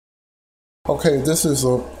Okay, this is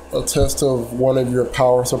a test of one of your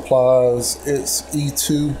power supplies. It's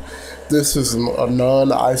E2. This is a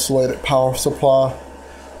non-isolated power supply.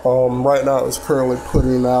 Right now it's currently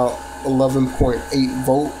putting out 11.8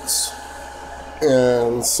 volts.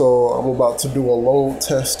 And so I'm about to do a load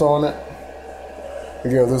test on it.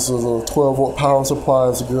 Again, this is a 12 volt power supply.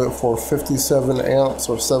 It's good for 57 amps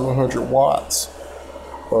or 700 watts.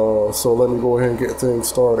 So let me go ahead and get things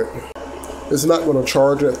started. It's not going to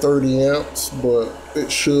charge at 30 amps, but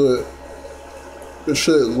it should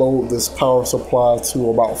load this power supply to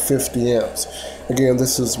about 50 amps. Again,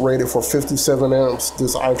 this is rated for 57 amps.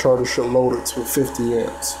 This iCharger should load it to 50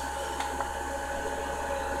 amps.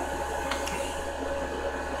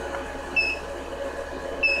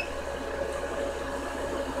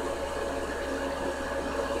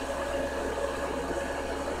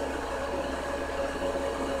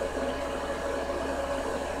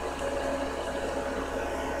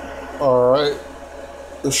 Alright,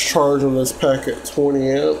 it's charging this pack at 20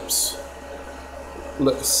 amps.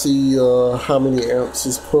 Let's see how many amps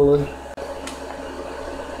it's pulling.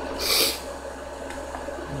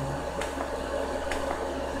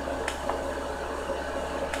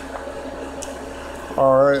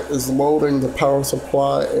 Alright, it's loading the power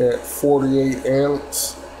supply at 48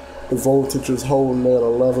 amps. The voltage is holding at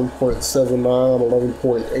 11.79,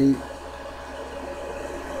 11.8.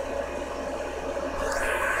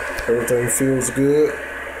 Everything feels good.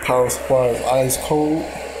 Power supply is ice cold.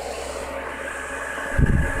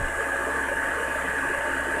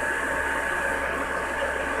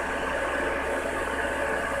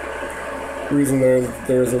 The reason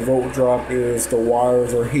there's a volt drop is the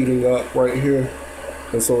wires are heating up right here,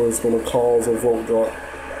 and so it's going to cause a volt drop.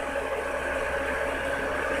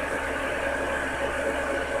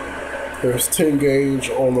 There's 10 gauge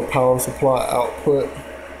on the power supply output,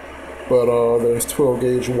 but there's 12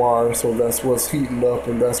 gauge wire, so that's what's heating up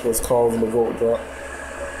and that's what's causing the volt drop.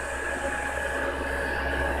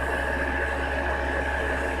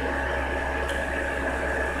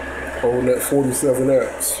 Holding at 47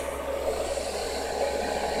 amps.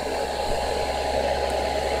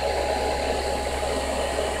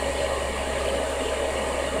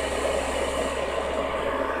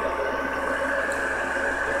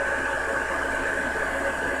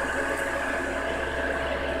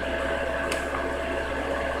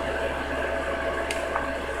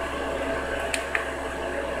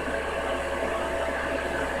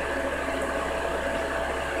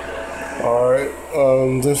 Alright,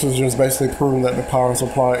 this is just basically proving that the power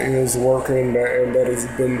supply is working and that it's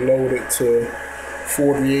been loaded to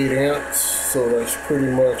 48 amps, so that's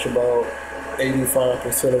pretty much about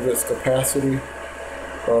 85% of its capacity.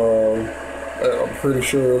 I'm pretty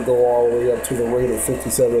sure it'll go all the way up to the rate of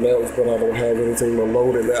 57 amps, but I don't have anything to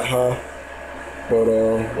load it that high. But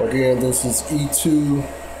again, this is E2,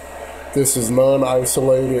 this is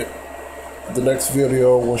non-isolated. The next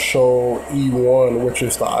video will show E1, which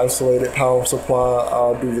is the isolated power supply.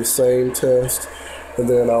 I'll do the same test, and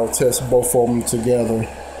then I'll test both of them together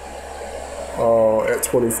at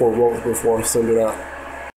 24 volts before I send it out.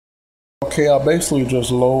 Okay, I basically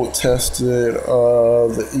just load tested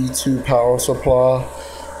the E2 power supply.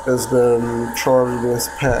 It's been charging this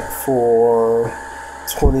pack for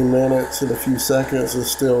 20 minutes and a few seconds.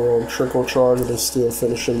 It's still on trickle charge. It's still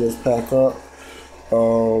finishing this pack up.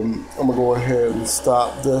 I'm gonna go ahead and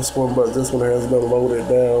stop this one, but this one has been loaded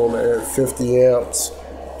down at 50 amps,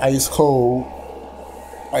 ice cold,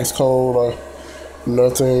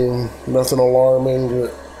 nothing alarming,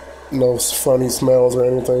 no funny smells or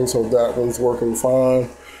anything, so that one's working fine.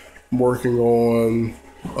 I'm working on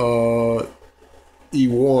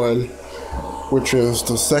E1, which is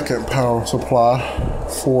the second power supply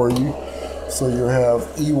for you. So you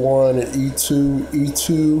have E1 and E2.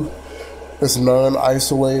 E2 is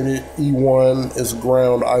non-isolated, E1 is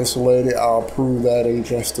ground isolated. I'll prove that in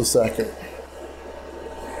just a second.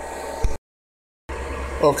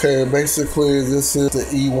 Okay, basically this is the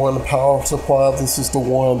E1 power supply. This is the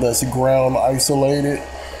one that's ground isolated.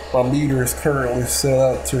 My meter is currently set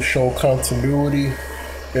up to show continuity.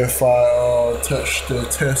 If I touch the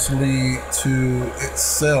test lead to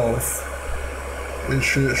itself, it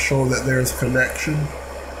should show that there's connection.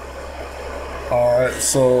 Alright,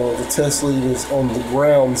 so the test lead is on the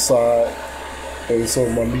ground side, and so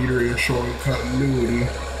my meter is showing continuity.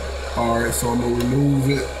 Alright, so I'm going to remove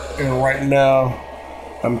it, and right now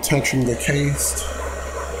I'm touching the case.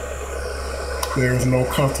 There's no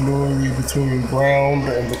continuity between ground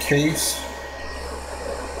and the case.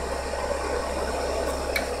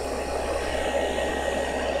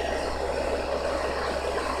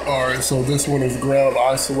 Alright, so this one is ground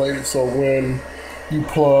isolated, so when you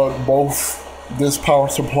plug both this power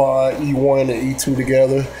supply E1 and E2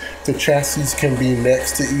 together. The chassis can be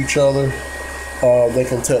next to each other. They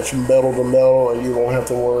can touch metal to metal, and you won't have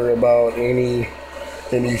to worry about any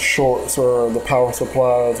shorts or the power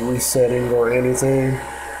supplies resetting or anything.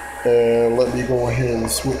 And let me go ahead and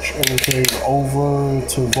switch everything over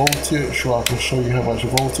to voltage so I can show you how much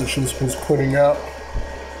voltage this was putting out.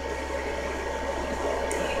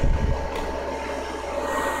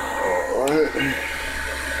 Alright.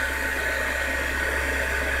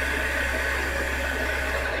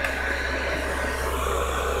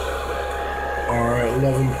 Alright,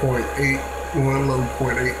 11.81,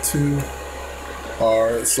 11.82.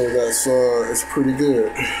 Alright, so that's it's pretty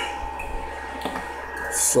good.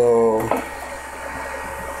 So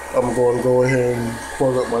I'm going to go ahead and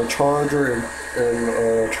plug up my charger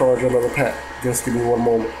and charge another pack. Just give me one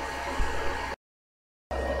moment.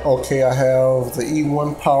 Okay, I have the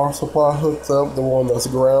E1 power supply hooked up, the one that's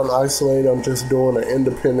ground isolated. I'm just doing an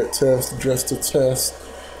independent test just to test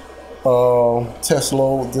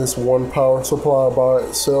load this one power supply by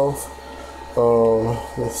itself.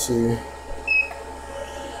 Let's see.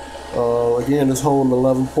 Again, it's holding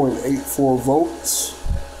 11.84 volts.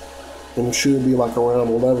 And it should be like around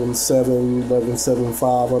 11.7,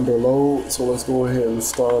 11.75 under load. So let's go ahead and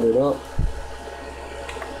start it up.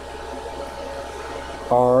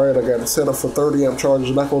 Alright, I got it set up for 30 amp charge.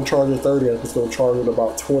 It's not going to charge at 30 amp, it's going to charge at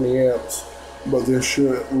about 20 amps. But this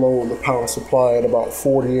should load the power supply at about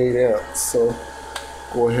 48 amps. So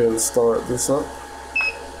go ahead and start this up.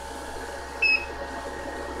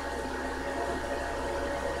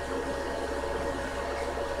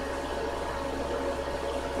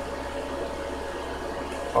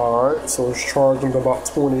 Alright, so it's charging at about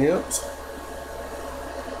 20 amps.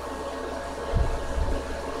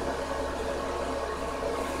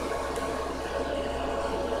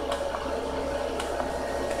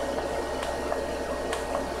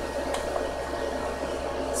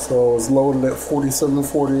 So it's loaded at 47,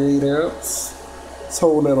 48 amps. It's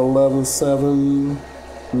holding at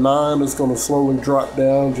 11.79. It's going to slowly drop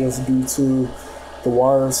down just due to the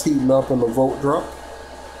wires heating up and the volt drop.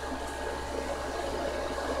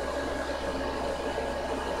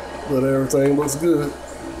 But everything looks good.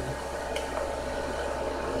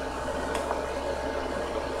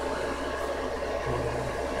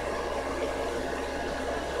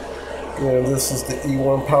 And this is the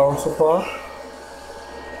E1 power supply.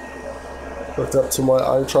 Hooked up to my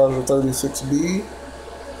iCharger 36B.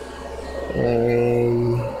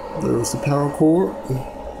 And there's the power cord.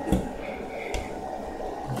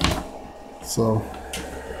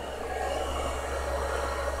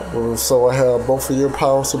 So I have both of your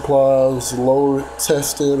power supplies loaded,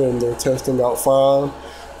 tested, and they're testing out fine.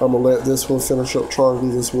 I'm gonna let this one finish up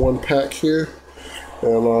charging this one pack here,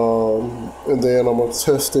 and then I'm gonna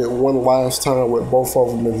test it one last time with both of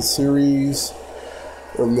them in series,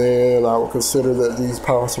 and then I will consider that these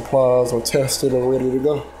power supplies are tested and ready to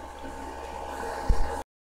go.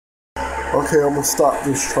 Okay, I'm gonna stop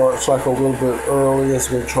this charge cycle a little bit early. It's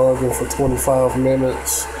been charging for 25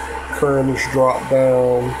 minutes. Current is dropped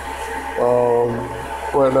down.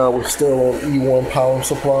 Right now we're still on E1 power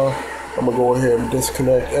supply. I'm gonna go ahead and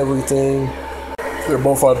disconnect everything. They're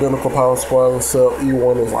both identical power supplies, except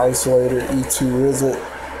E1 is isolated, E2 isn't.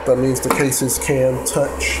 That means the cases can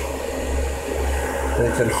touch.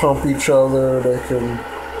 They can hump each other. They can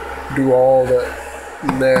do all that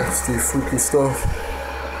nasty, freaky stuff.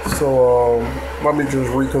 So let me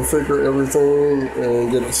just reconfigure everything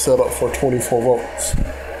and get it set up for 24 volts.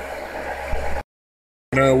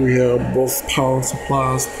 Now we have both power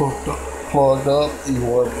supplies plugged up,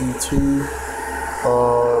 E1, E2.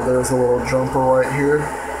 There's a little jumper right here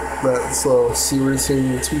that's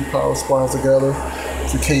seriousing the two power supplies together.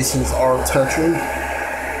 The cases are touching,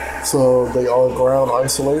 so they are ground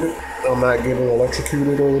isolated. I'm not getting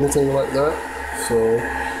electrocuted or anything like that. So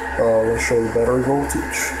let's show you battery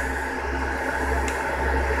voltage.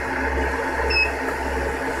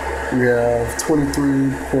 We have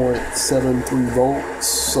 23.73 volts,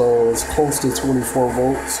 so it's close to 24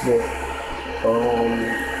 volts, but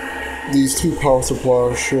these two power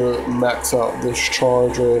supplies should max out this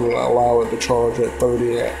charger and allow it to charge at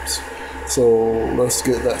 30 amps. So let's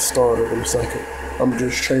get that started in a second. I'm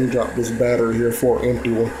just changing out this battery here for an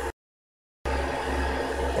empty one.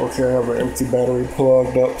 Okay, I have an empty battery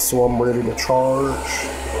plugged up, so I'm ready to charge.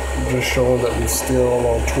 I'm just showing that we're still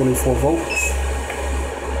on 24 volts.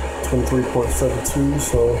 23.72,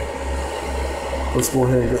 so let's go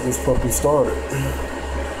ahead and get this puppy started.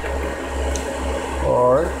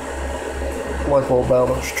 Alright, LiPo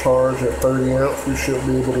balance charge at 30 amps. We should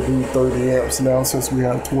be able to do 30 amps now since we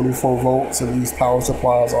have 24 volts and these power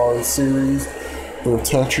supplies are in series. They're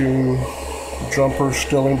touching, jumper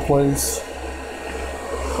still in place.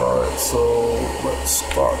 Alright, so let's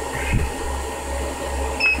start.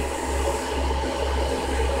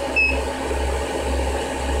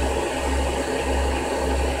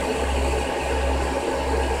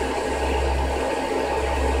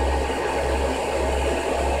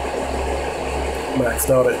 Maxed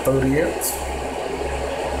out at 30 amps.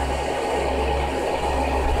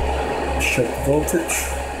 Check the voltage.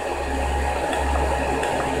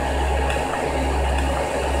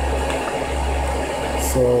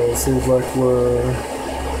 So it seems like we're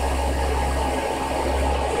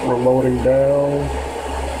loading down.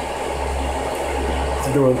 It's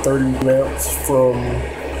doing 30 amps from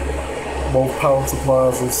both power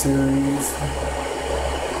supplies in series.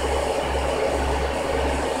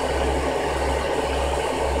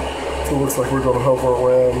 It looks like we're going to hover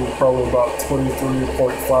around probably about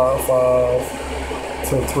 23.55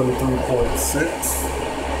 to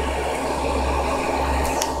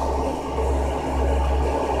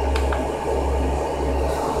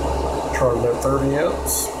 23.6. Trying at 30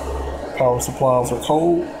 amps. Power supplies are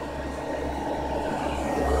cold.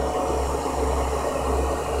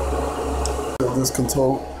 This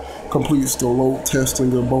completes the load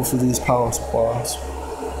testing of both of these power supplies.